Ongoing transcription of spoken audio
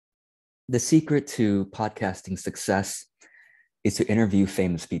The secret to podcasting success is to interview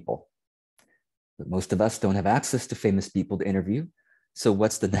famous people. But most of us don't have access to famous people to interview. So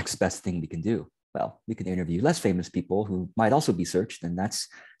what's the next best thing we can do? Well, we can interview less famous people who might also be searched, and that's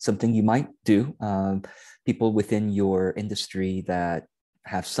something you might do. People within your industry that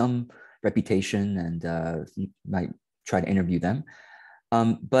have some reputation, and you might try to interview them.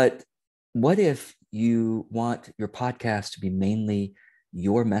 But what if you want your podcast to be mainly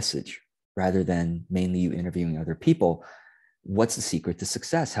your message rather than mainly you interviewing other people? What's the secret to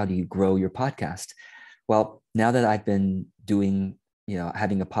success? How do you grow your podcast? Well, now that I've been doing,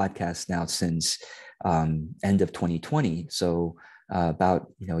 having a podcast now since end of 2020, so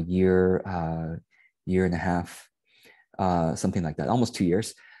about year and a half, something like that, almost 2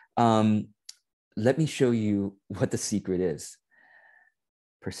 years. Let me show you what the secret is.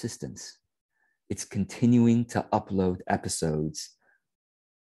 Persistence. It's continuing to upload episodes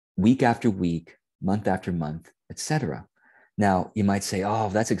week after week, month after month, etc. Now, you might say, oh,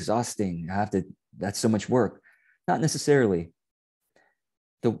 that's exhausting. That's so much work. Not necessarily.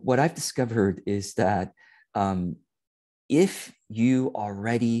 What I've discovered is that if you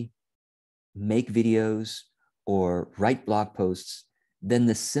already make videos or write blog posts, then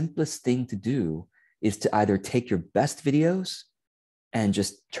the simplest thing to do is to either take your best videos and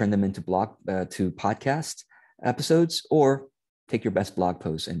just turn them into to podcast episodes, or take your best blog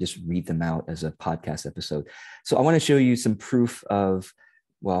posts and just read them out as a podcast episode. So I want to show you some proof of,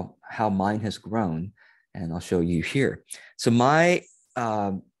 well, how mine has grown, and I'll show you here. So my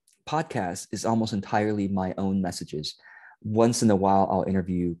podcast is almost entirely my own messages. Once in a while, I'll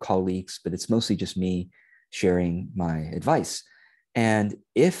interview colleagues, but it's mostly just me sharing my advice. And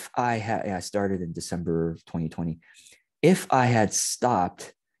if I started in December of 2020, if I had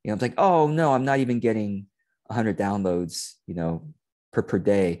stopped, it's like, oh no, I'm not even getting 100 downloads, per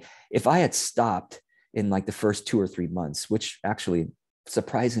day. If I had stopped in like the first 2 or 3 months, which actually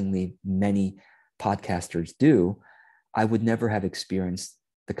surprisingly many podcasters do, I would never have experienced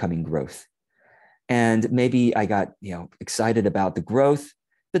the coming growth. And maybe I got, excited about the growth,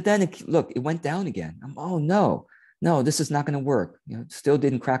 but then it went down again. Oh no, this is not going to work. Still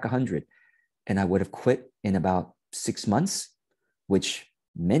didn't crack 100. And I would have quit in about 6 months, which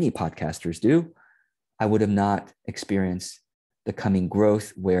many podcasters do. I would have not experienced the coming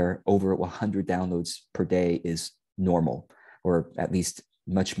growth where over 100 downloads per day is normal, or at least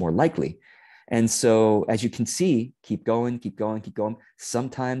much more likely. And so, as you can see, keep going.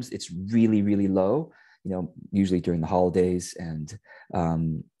 Sometimes it's really, really low, usually during the holidays and,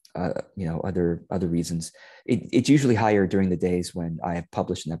 other reasons. It's usually higher during the days when I have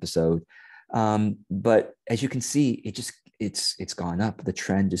published an episode. But as you can see, it's gone up. The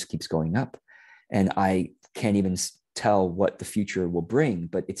trend just keeps going up, and I can't even tell what the future will bring,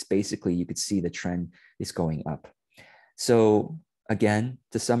 but it's basically, you could see the trend is going up. So again,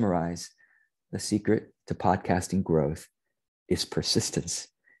 to summarize, the secret to podcasting growth is persistence.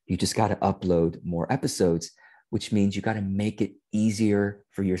 You just got to upload more episodes, which means you got to make it easier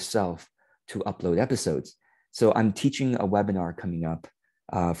for yourself to upload episodes. So I'm teaching a webinar coming up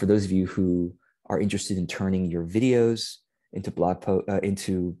for those of you who are interested in turning your videos into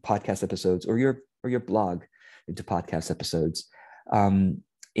into podcast episodes, or your blog into podcast episodes.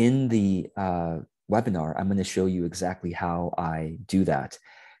 In the webinar, I'm going to show you exactly how I do that.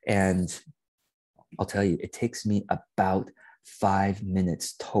 And I'll tell you, it takes me about 5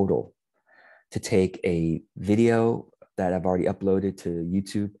 minutes total to take a video that I've already uploaded to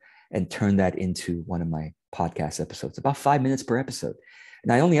YouTube and turn that into one of my podcast episodes. About 5 minutes per episode.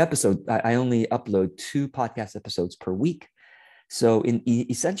 And I only upload 2 podcast episodes per week. So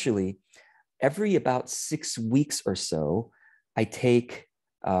essentially, every about 6 weeks or so, I take,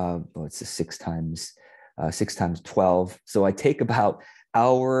 it's 6 times 12. So I take about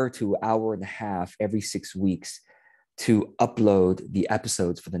hour to hour and a half every 6 weeks to upload the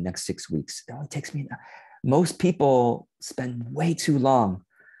episodes for the next 6 weeks. It only takes me, most people spend way too long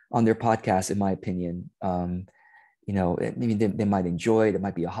on their podcast, in my opinion. Maybe they might enjoy it. It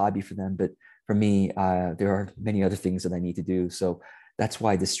might be a hobby for them, but for me, there are many other things that I need to do. So that's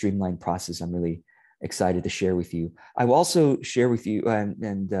why this streamlined process, I'm really excited to share with you. I will also share with you,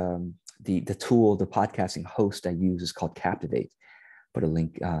 the tool, the podcasting host I use is called Captivate. Put a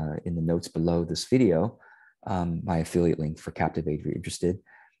link in the notes below this video, my affiliate link for Captivate if you're interested.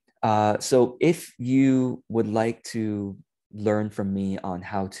 So if you would like to learn from me on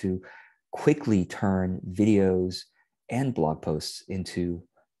how to quickly turn videos and blog posts into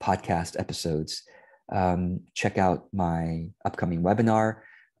podcast episodes, check out my upcoming webinar.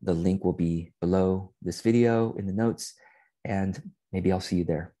 The link will be below this video in the notes, and maybe I'll see you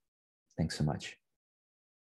there. Thanks so much.